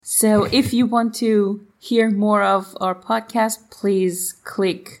So if you want to hear more of our podcast, please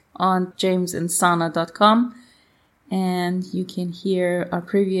click on jamesandsana.com and you can hear our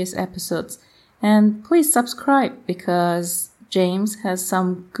previous episodes. And please subscribe because James has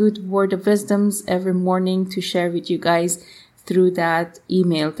some good word of wisdoms every morning to share with you guys through that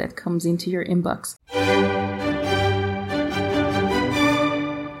email that comes into your inbox.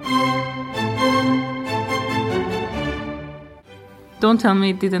 Don't tell me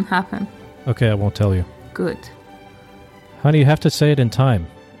it didn't happen. Okay, I won't tell you. Good. Honey, you have to say it in time.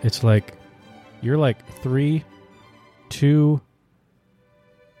 It's like, you're like 3, 2,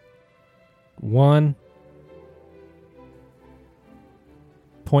 1,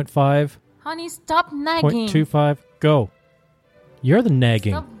 0.5. Honey, stop nagging. 0.25, go. You're the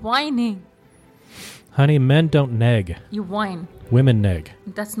nagging. Stop whining. Honey, men don't nag. You whine. Women nag.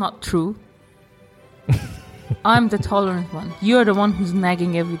 That's not true. I'm the tolerant one. You're the one who's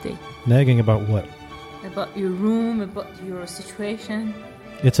nagging every day. Nagging about what? About your room, about your situation.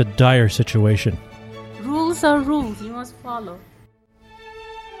 It's a dire situation. Rules are rules. You must follow.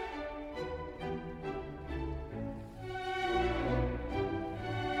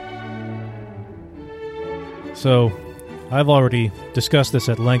 So, I've already discussed this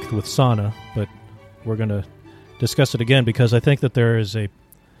at length with Sana, but we're going to discuss it again because I think that there is a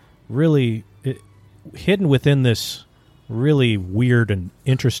really... hidden within this really weird and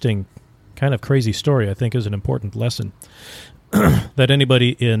interesting kind of crazy story, I think is an important lesson that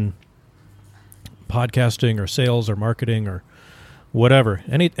anybody in podcasting or sales or marketing or whatever,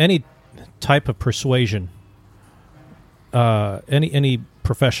 any type of persuasion, any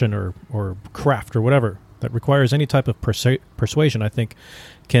profession or craft or whatever that requires any type of persuasion, I think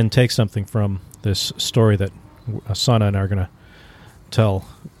can take something from this story that Sana and I are going to tell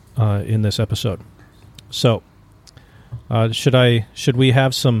in this episode. So, should we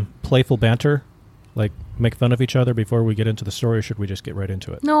have some playful banter, like make fun of each other before we get into the story, or should we just get right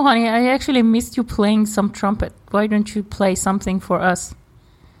into it? No, honey, I actually missed you playing some trumpet. Why don't you play something for us?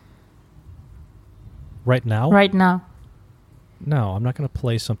 Right now? Right now. No, I'm not going to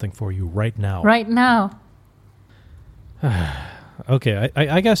play something for you right now. Right now. Okay,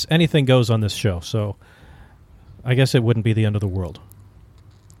 I guess anything goes on this show, so I guess it wouldn't be the end of the world.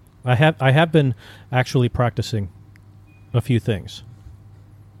 I have been actually practicing a few things.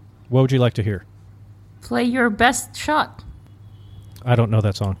 What would you like to hear? Play your best shot. I don't know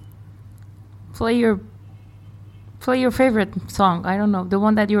that song. Play your favorite song. I don't know, the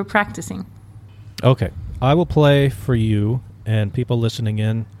one that you were practicing. Okay, I will play for you and people listening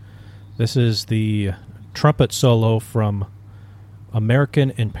in. This is the trumpet solo from American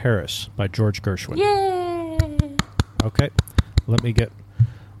in Paris by George Gershwin. Yay! Okay, let me get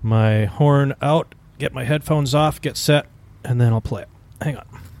my horn out, get my headphones off, get set, and then I'll play it. Hang on.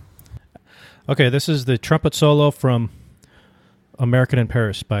 Okay, this is the trumpet solo from American in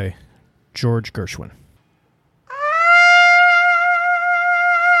Paris by George Gershwin.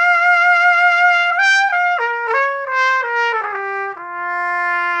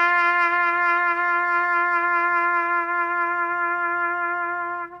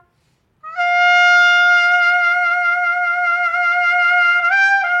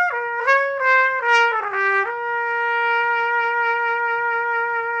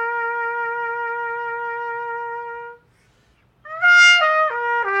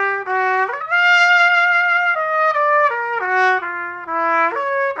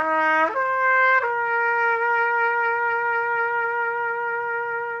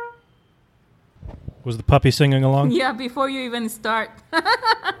 Was the puppy singing along? Yeah, before you even start.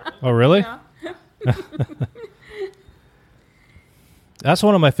 Oh, really? Yeah. That's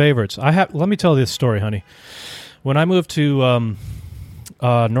one of my favorites. Let me tell you this story, honey. When I moved to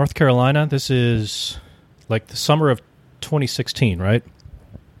North Carolina, this is like the summer of 2016, right?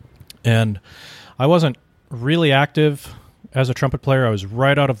 And I wasn't really active as a trumpet player. I was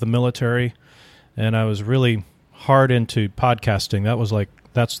right out of the military, and I was really hard into podcasting. That was like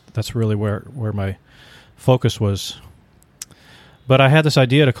that's really where my focus was. But I had this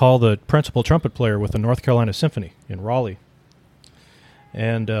idea to call the principal trumpet player with the North Carolina Symphony in Raleigh.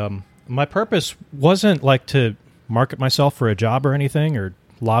 And my purpose wasn't like to market myself for a job or anything or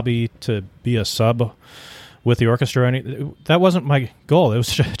lobby to be a sub with the orchestra. That wasn't my goal. It was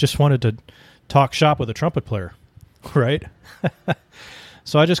just wanted to talk shop with a trumpet player, right?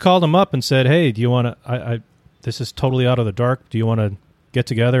 So I just called him up and said, hey, do you want to... this is totally out of the dark. Do you want to get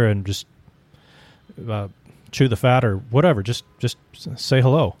together and just chew the fat or whatever? Just say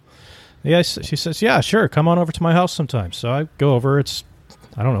hello. Yeah, she says, yeah, sure. Come on over to my house sometime. So I go over. It's,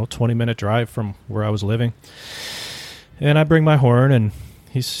 20-minute drive from where I was living. And I bring my horn, and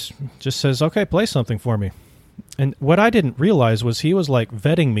just says, okay, play something for me. And what I didn't realize was he was like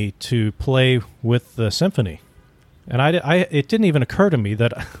vetting me to play with the symphony. And it didn't even occur to me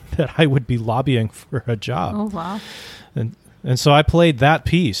that I would be lobbying for a job. Oh, wow. And so I played that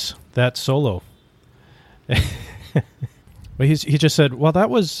piece, that solo. But he just said, well, that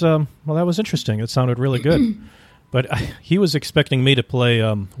was interesting. It sounded really good. But he was expecting me to play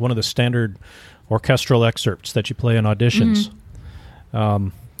one of the standard orchestral excerpts that you play in auditions,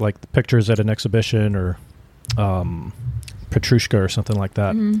 like the pictures at an exhibition or Petrushka or something like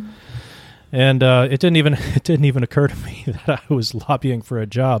that. And it didn't even occur to me that I was lobbying for a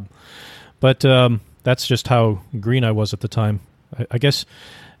job. But that's just how green I was at the time. I guess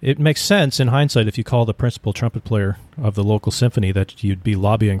it makes sense in hindsight if you call the principal trumpet player of the local symphony that you'd be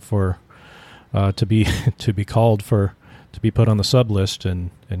lobbying for to be called for to be put on the sub list and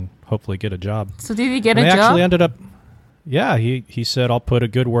hopefully get a job. So did you get a job? They actually ended up. Yeah, he said I'll put a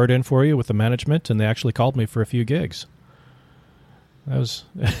good word in for you with the management, and they actually called me for a few gigs. That was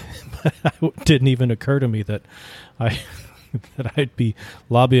it didn't even occur to me that I'd be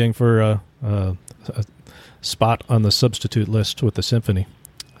lobbying for a spot on the substitute list with the symphony.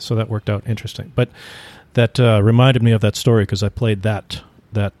 So that worked out interesting. But that reminded me of that story because I played that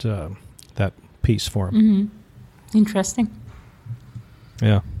piece for him. Interesting.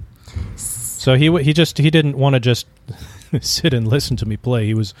 Yeah. So he didn't want to just sit and listen to me play.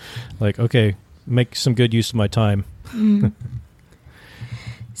 He was like, okay, make some good use of my time.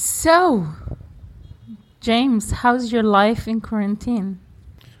 So, James, how's your life in quarantine?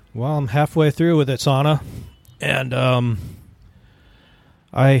 Well, I'm halfway through with it, Sana, and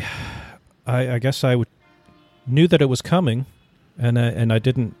I guess I knew that it was coming, and I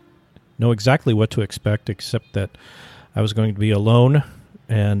didn't know exactly what to expect, except that I was going to be alone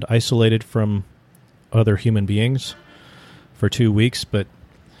and isolated from other human beings for 2 weeks, but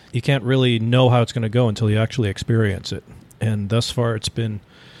you can't really know how it's going to go until you actually experience it. And thus far, it's been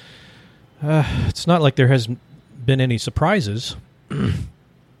it's not like there has been any surprises,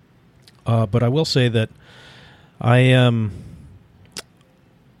 but I will say that I am,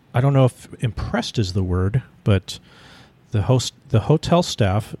 I don't know if impressed is the word, but the hotel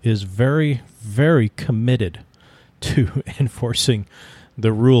staff is very, very committed to enforcing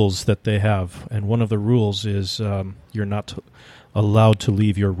the rules that they have. And one of the rules is you're not allowed to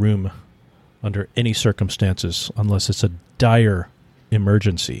leave your room under any circumstances unless it's a dire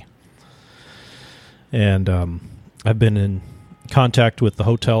emergency. And I've been in contact with the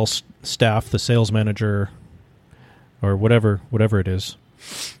hotel staff, the sales manager, or whatever it is,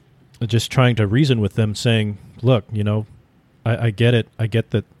 just trying to reason with them, saying, look, I get it. I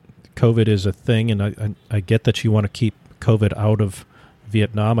get that COVID is a thing, and I get that you want to keep COVID out of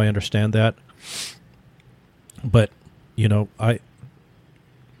Vietnam. I understand that. But,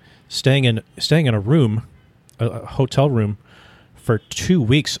 staying in a room, a hotel room, for 2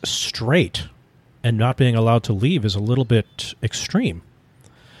 weeks straight and not being allowed to leave is a little bit extreme.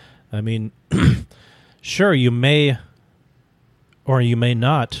 I mean, sure, you may or you may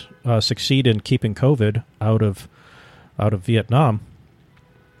not succeed in keeping COVID out of Vietnam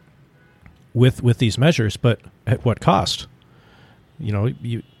with these measures, but at what cost?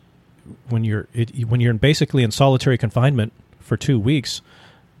 When you're basically in solitary confinement for 2 weeks,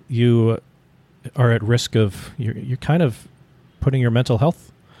 you are at risk of you're kind of putting your mental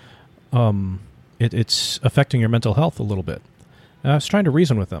health. It's affecting your mental health a little bit. And I was trying to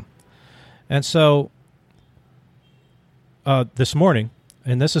reason with them, and so this morning,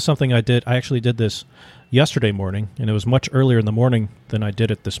 and this is something I did. I actually did this yesterday morning, and it was much earlier in the morning than I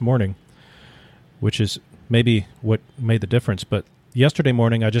did it this morning, which is maybe what made the difference. But yesterday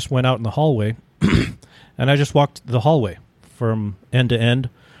morning, I just went out in the hallway, and I just walked the hallway from end to end.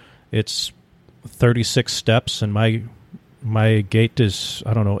 It's 36 steps, and my gate is,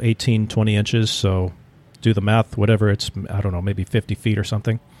 18, 20 inches, so do the math, whatever, it's, maybe 50 feet or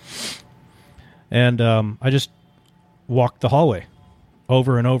something. And I just walked the hallway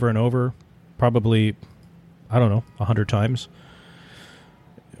over and over and over, probably, 100 times.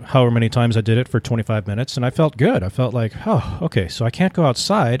 However many times I did it for 25 minutes, and I felt good. I felt like, oh, okay, so I can't go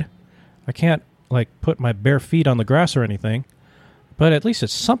outside. I can't, put my bare feet on the grass or anything, but at least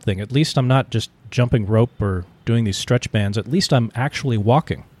it's something. At least I'm not just jumping rope or doing these stretch bands. At least I'm actually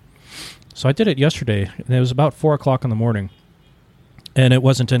walking. So I did it yesterday, and it was about 4 o'clock in the morning, and it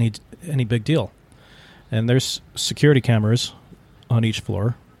wasn't any big deal. And there's security cameras on each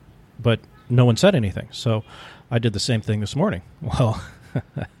floor, but no one said anything. So I did the same thing this morning. Well,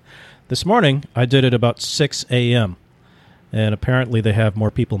 this morning I did it about 6 a.m., and apparently they have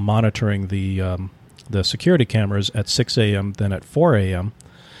more people monitoring the the security cameras at 6 a.m. than at 4 a.m.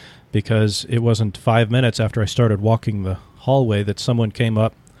 because it wasn't 5 minutes after I started walking the hallway that someone came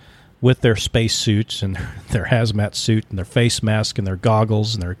up with their space suits and their hazmat suit and their face mask and their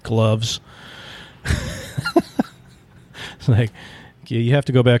goggles and their gloves. It's like, you have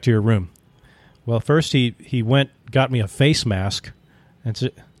to go back to your room. Well, first he got me a face mask, and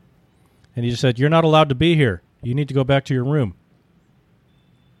he just said, "You're not allowed to be here. You need to go back to your room."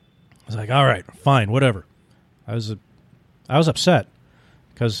 I was like, "All right, fine, whatever." I was upset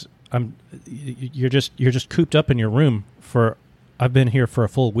because you're just cooped up in your room I've been here for a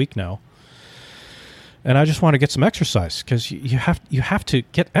full week now, and I just want to get some exercise because you have to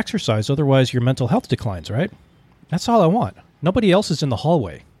get exercise, otherwise your mental health declines, right? That's all I want. Nobody else is in the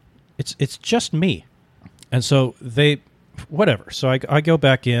hallway. It's just me. And so whatever. So I go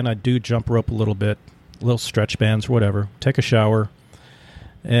back in, I do jump rope a little bit, little stretch bands, whatever, take a shower,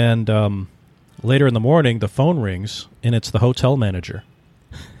 and later in the morning the phone rings, and it's the hotel manager.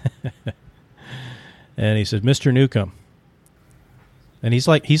 And he says, "Mr. Newcomb." And he's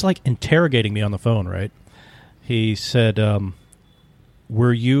like interrogating me on the phone, right? He said,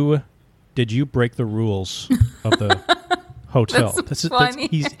 did you break the rules of the hotel? That's funny.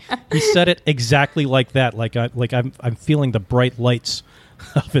 He said it exactly like that, like I'm feeling the bright lights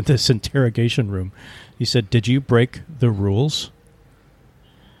up in this interrogation room. He said, "Did you break the rules?"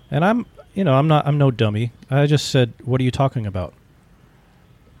 And I'm no dummy. I just said, "What are you talking about?"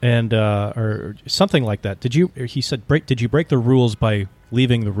 And or something like that. He said, did you break the rules by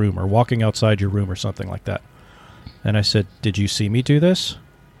leaving the room or walking outside your room or something like that? And I said, "Did you see me do this?"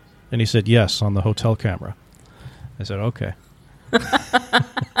 And he said, "Yes, on the hotel camera." I said, "Okay."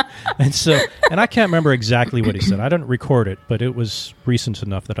 And I can't remember exactly what he said. I didn't record it, but it was recent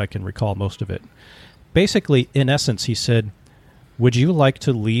enough that I can recall most of it. Basically, in essence, he said, "Would you like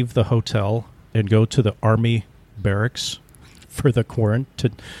to leave the hotel and go to the army barracks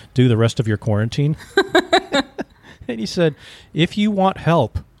to do the rest of your quarantine?" And he said, "If you want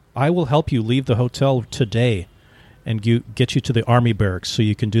help, I will help you leave the hotel today and get you to the army barracks so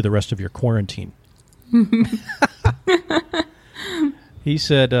you can do the rest of your quarantine." He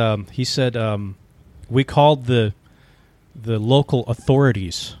said, "We called the local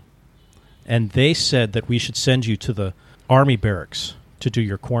authorities, and they said that we should send you to the army barracks to do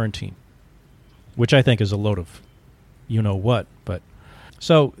your quarantine," which I think is a load of you-know-what. But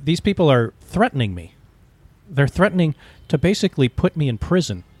so these people are threatening me. They're threatening to basically put me in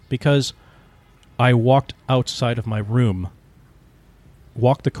prison because I walked outside of my room,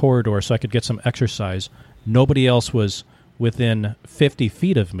 walked the corridor so I could get some exercise. Nobody else was within 50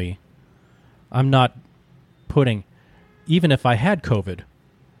 feet of me. I'm not putting, even if I had COVID,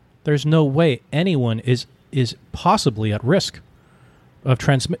 there's no way anyone is possibly at risk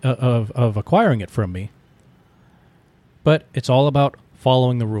of acquiring it from me. But it's all about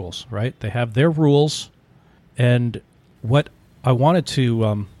following the rules, right? They have their rules, and what I wanted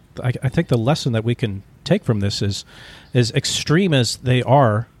to, I think the lesson that we can take from this is, as extreme as they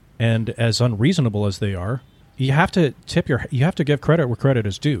are and as unreasonable as they are, you have to give credit where credit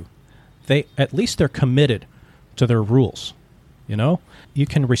is due. At least they're committed to their rules. You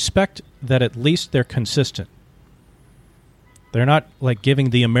can respect that at least they're consistent. They're not like giving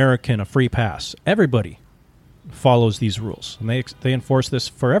the American a free pass. Everybody follows these rules, and they enforce this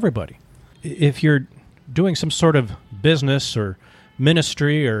for everybody. If you're doing some sort of business or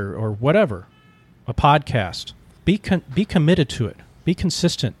ministry or whatever, a podcast, be committed to it. Be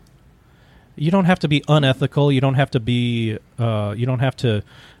consistent. You don't have to be unethical. You don't have to be. You don't have to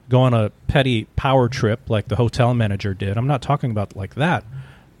go on a petty power trip like the hotel manager did. I'm not talking about like that,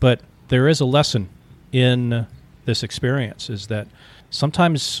 but there is a lesson in this experience: is that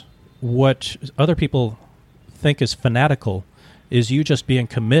sometimes what other people think is fanatical is you just being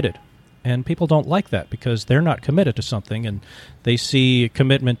committed, and people don't like that because they're not committed to something, and they see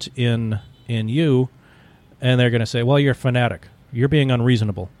commitment in you, and they're going to say, "Well, you're a fanatic. You're being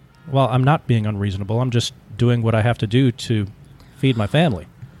unreasonable." Well, I'm not being unreasonable. I'm just doing what I have to do to feed my family,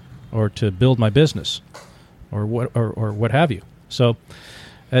 or to build my business, or what have you. So,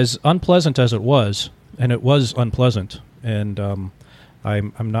 as unpleasant as it was, and it was unpleasant, and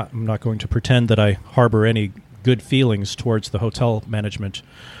I'm not going to pretend that I harbor any good feelings towards the hotel management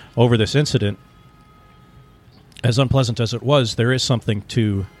over this incident. As unpleasant as it was, there is something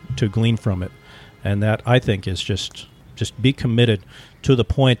to glean from it, and that I think is just be committed to the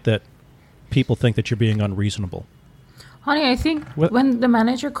point that people think that you're being unreasonable. Honey, I think when the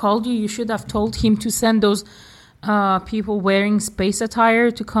manager called you, you should have told him to send those people wearing space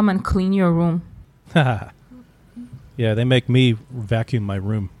attire to come and clean your room. Yeah, they make me vacuum my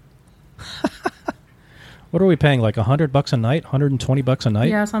room. What are we paying? Like $100 a night? $120 a night?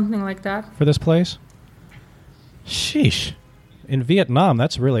 Yeah, something like that. For this place? Sheesh. In Vietnam,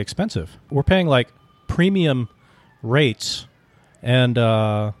 that's really expensive. We're paying like premium rates, and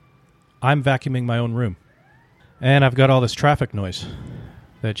I'm vacuuming my own room. And I've got all this traffic noise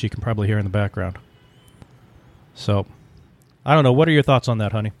that you can probably hear in the background. So, I don't know. What are your thoughts on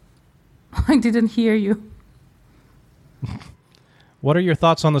that, honey? I didn't hear you. What are your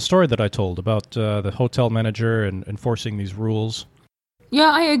thoughts on the story that I told about the hotel manager and enforcing these rules?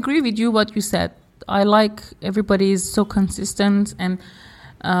 Yeah, I agree with you what you said. I like everybody is so consistent, and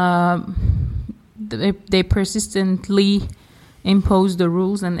they persistently impose the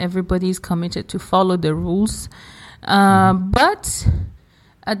rules, and everybody is committed to follow the rules. But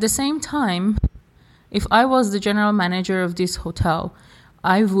at the same time, if I was the general manager of this hotel,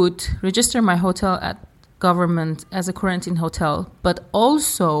 I would register my hotel at government as a quarantine hotel, but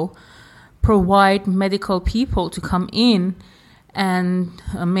also provide medical people to come in and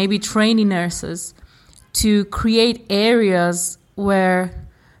maybe trainee nurses to create areas where,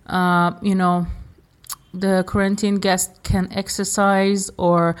 the quarantine guest can exercise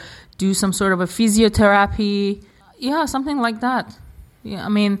or do some sort of a physiotherapy. Yeah, something like that. Yeah, I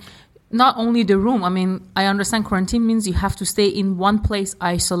mean, not only the room. I mean, I understand quarantine means you have to stay in one place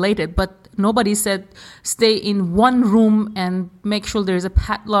isolated, but nobody said stay in one room and make sure there's a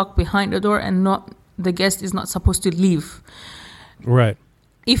padlock behind the door and the guest is not supposed to leave. Right.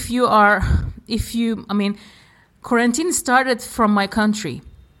 Quarantine started from my country.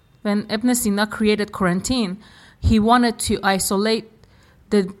 When Ibn Sina created quarantine, he wanted to isolate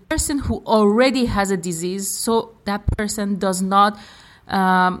the person who already has a disease so that person does not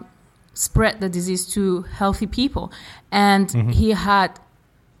spread the disease to healthy people. And he had,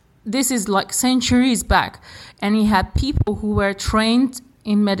 this is like centuries back, and he had people who were trained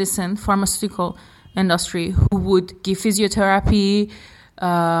in medicine, pharmaceutical industry, who would give physiotherapy,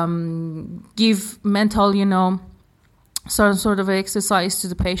 give mental, some sort of exercise to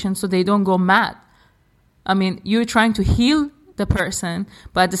the patient so they don't go mad. I mean, you're trying to heal the person,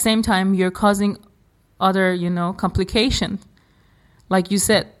 but at the same time, you're causing other, complications. Like you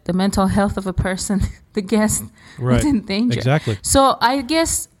said, the mental health of a person, the guest, is in danger. Exactly. So I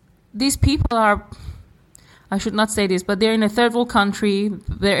guess these people are, I should not say this, but they're in a third world country.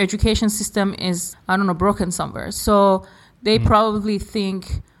 Their education system is, broken somewhere. So they probably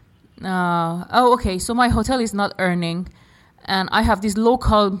think, so my hotel is not earning, and I have this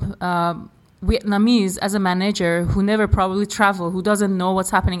local Vietnamese as a manager who never probably traveled, who doesn't know what's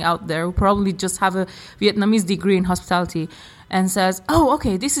happening out there, who probably just have a Vietnamese degree in hospitality, and says,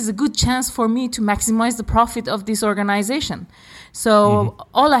 this is a good chance for me to maximize the profit of this organization. So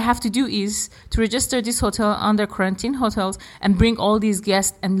all I have to do is to register this hotel under quarantine hotels and bring all these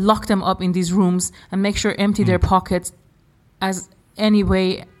guests and lock them up in these rooms and make sure empty their pockets as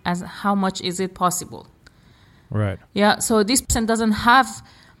anyway as how much is it possible. Right. Yeah, so this person doesn't have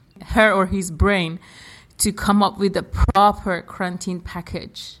her or his brain to come up with a proper quarantine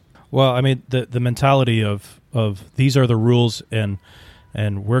package. Well, I mean, the mentality of these are the rules and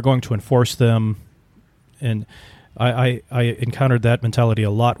we're going to enforce them. And I encountered that mentality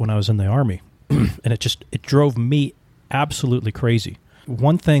a lot when I was in the Army. And it drove me absolutely crazy.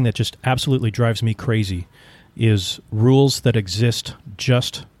 One thing that just absolutely drives me crazy is rules that exist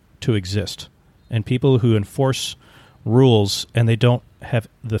just to exist. And people who enforce rules and they don't have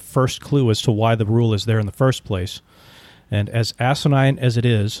the first clue as to why the rule is there in the first place. And as asinine as it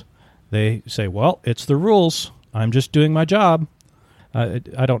is, they say, well, it's the rules. I'm just doing my job.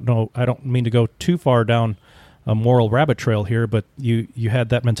 I don't know. I don't mean to go too far down a moral rabbit trail here, but you had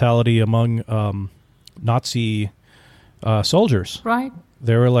that mentality among Nazi soldiers. Right.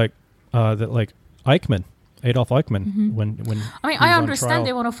 They were like Eichmann. Adolf Eichmann, when I understand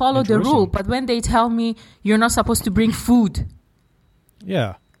they want to follow the rule, but when they tell me you're not supposed to bring food,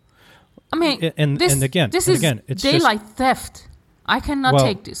 yeah, I mean, this is daylight theft. I cannot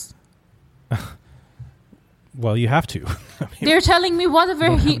take this. Well, you have to. They're telling me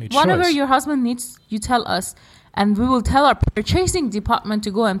whatever your husband needs, you tell us, and we will tell our purchasing department to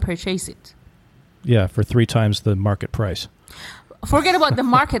go and purchase it. Yeah, for 3 times the market price. Forget about the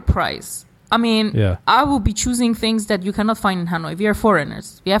market price. I mean, I will be choosing things that you cannot find in Hanoi. We are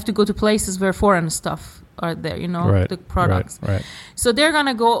foreigners. We have to go to places where foreign stuff are there, the products. Right. So they're going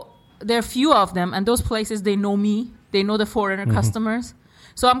to go, there are few of them, and those places, they know me. They know the foreigner customers.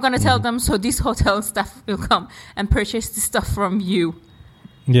 So I'm going to tell them, so this hotel staff will come and purchase the stuff from you.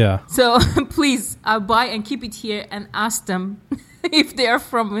 Yeah. So please, I'll buy and keep it here and ask them if they are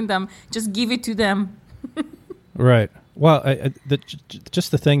from them. Just give it to them. Right. Well,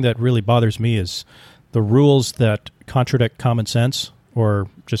 just the thing that really bothers me is the rules that contradict common sense or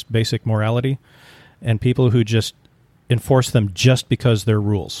just basic morality, and people who just enforce them just because they're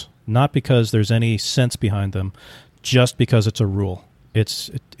rules, not because there's any sense behind them, just because it's a rule.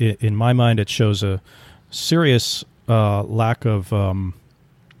 In my mind, it shows a serious lack of,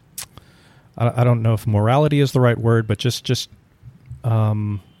 I don't know if morality is the right word, but just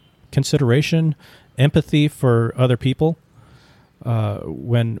consideration, empathy for other people.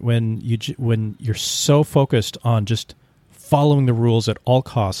 When you're so focused on just following the rules at all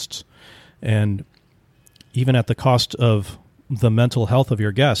costs, and even at the cost of the mental health of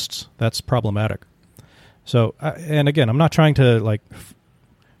your guests, that's problematic. So, and again, I'm not trying to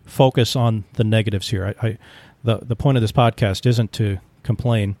focus on the negatives here. The point of this podcast isn't to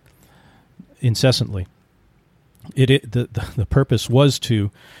complain incessantly. The purpose was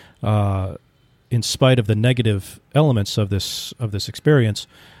to, in spite of the negative elements of this experience,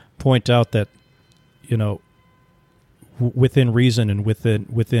 point out that, within reason and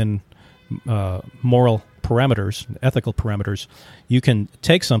within moral parameters, ethical parameters, you can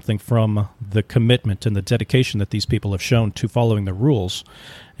take something from the commitment and the dedication that these people have shown to following the rules,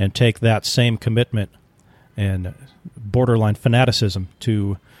 and take that same commitment and borderline fanaticism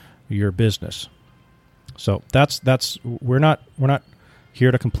to your business. So that's we're not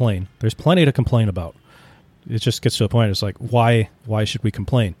here to complain. There's plenty to complain about. It just gets to a point. It's like, why should we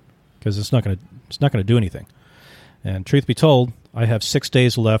complain? Because it's not going to do anything. And truth be told, I have 6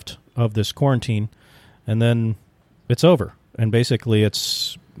 days left of this quarantine, and then it's over. And basically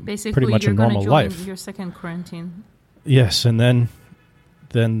it's pretty much a normal life. Your second quarantine. Yes, and then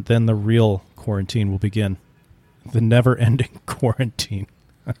the real quarantine will begin. The never-ending quarantine.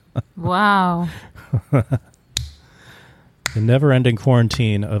 Wow. The never-ending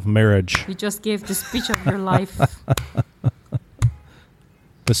quarantine of marriage. You just gave the speech of your life.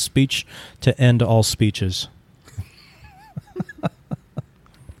 The speech to end all speeches.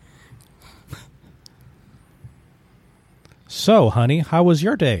 So, honey, how was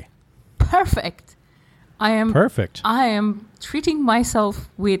your day? Perfect. Perfect. I am treating myself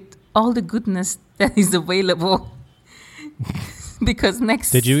with all the goodness that is available. Because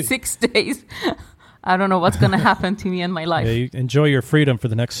next 6 days, I don't know what's going to happen to me in my life. Yeah, you enjoy your freedom for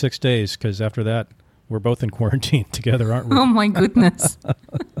the next 6 days, because after that, we're both in quarantine together, aren't we? Oh, my goodness.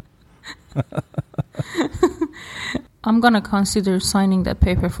 I'm going to consider signing that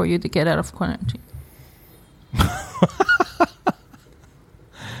paper for you to get out of quarantine.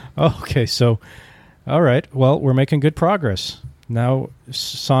 Okay, so, all right. Well, we're making good progress. Now,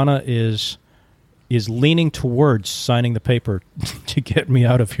 Sana is leaning towards signing the paper to get me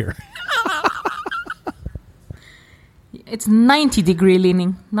out of here. It's 90-degree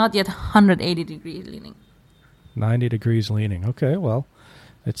leaning, not yet 180-degree leaning. 90 degrees leaning. Okay, well,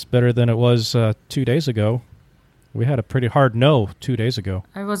 it's better than it was 2 days ago. We had a pretty hard no 2 days ago.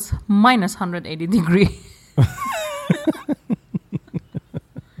 I was minus 180-degree.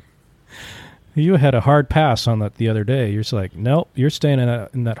 You had a hard pass on that the other day. You're just like, nope, you're staying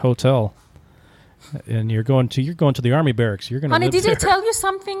in that hotel, and you're going to the army barracks. You're going to. Honey, live did there. I tell you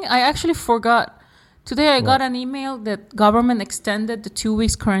something? I actually forgot. Today I got an email that government extended the 2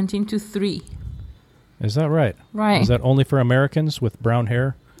 weeks quarantine to 3. Is that right? Right. Is that only for Americans with brown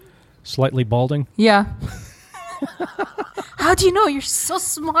hair, slightly balding? Yeah. How do you know? You're so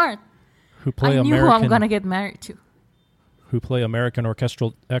smart. Who play I knew American, who I'm going to get married to. Who play American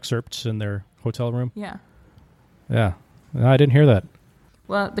orchestral excerpts in their hotel room? Yeah. Yeah. No, I didn't hear that.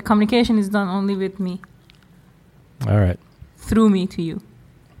 Well, the communication is done only with me. All right. Through me to you.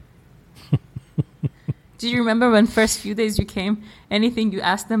 Do you remember when first few days you came, anything you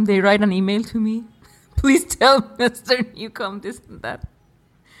asked them, they write an email to me? Please tell Mr. Newcomb this and that.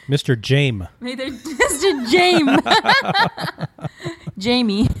 Mr. Jame. Mr. Jame.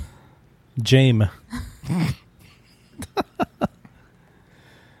 Jamie. Jame.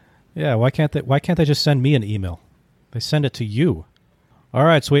 Yeah, why can't they just send me an email? They send it to you. All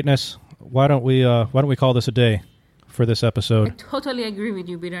right, sweetness. Why don't we call this a day for this episode? I totally agree with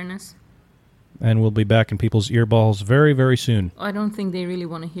you, bitterness. And we'll be back in people's earballs very, very soon. I don't think they really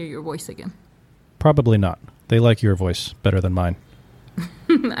want to hear your voice again. Probably not. They like your voice better than mine.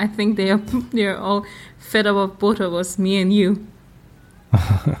 I think they're all fed up of both of us, me and you.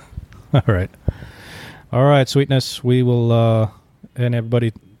 All right, sweetness. We will, and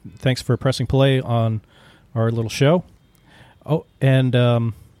everybody, thanks for pressing play on our little show. Oh,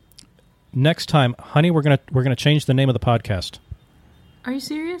 and next time, honey, we're gonna change the name of the podcast. Are you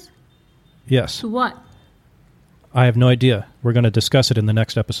serious? Yes. To what? I have no idea. We're going to discuss it in the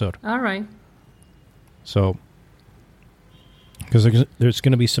next episode. All right. So, because there's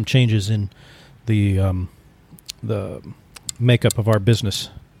going to be some changes in the makeup of our business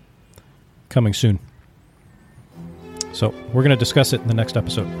coming soon. So we're going to discuss it in the next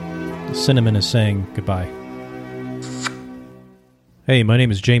episode. Cinnamon is saying goodbye. Hey, my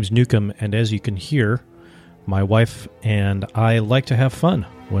name is James Newcomb, and as you can hear, my wife and I like to have fun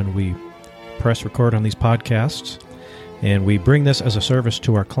when we press record on these podcasts, and we bring this as a service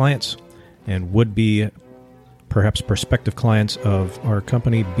to our clients and would-be, perhaps prospective clients of our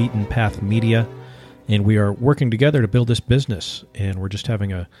company, Beaten Path Media, and we are working together to build this business, and we're just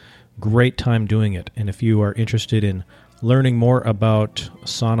having a great time doing it. And if you are interested in learning more about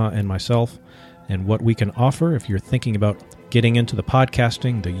Sana and myself and what we can offer, if you're thinking about getting into the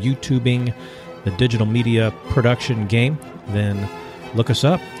podcasting, the YouTubing, the digital media production game, then look us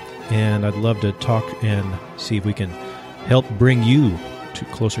up, and I'd love to talk and see if we can help bring you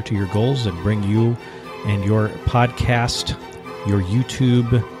closer to your goals and bring you and your podcast, your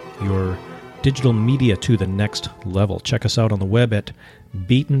YouTube, your digital media to the next level. Check us out on the web at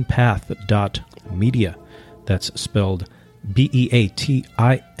beatenpath.media. That's spelled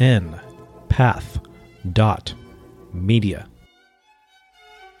Beatin path.media.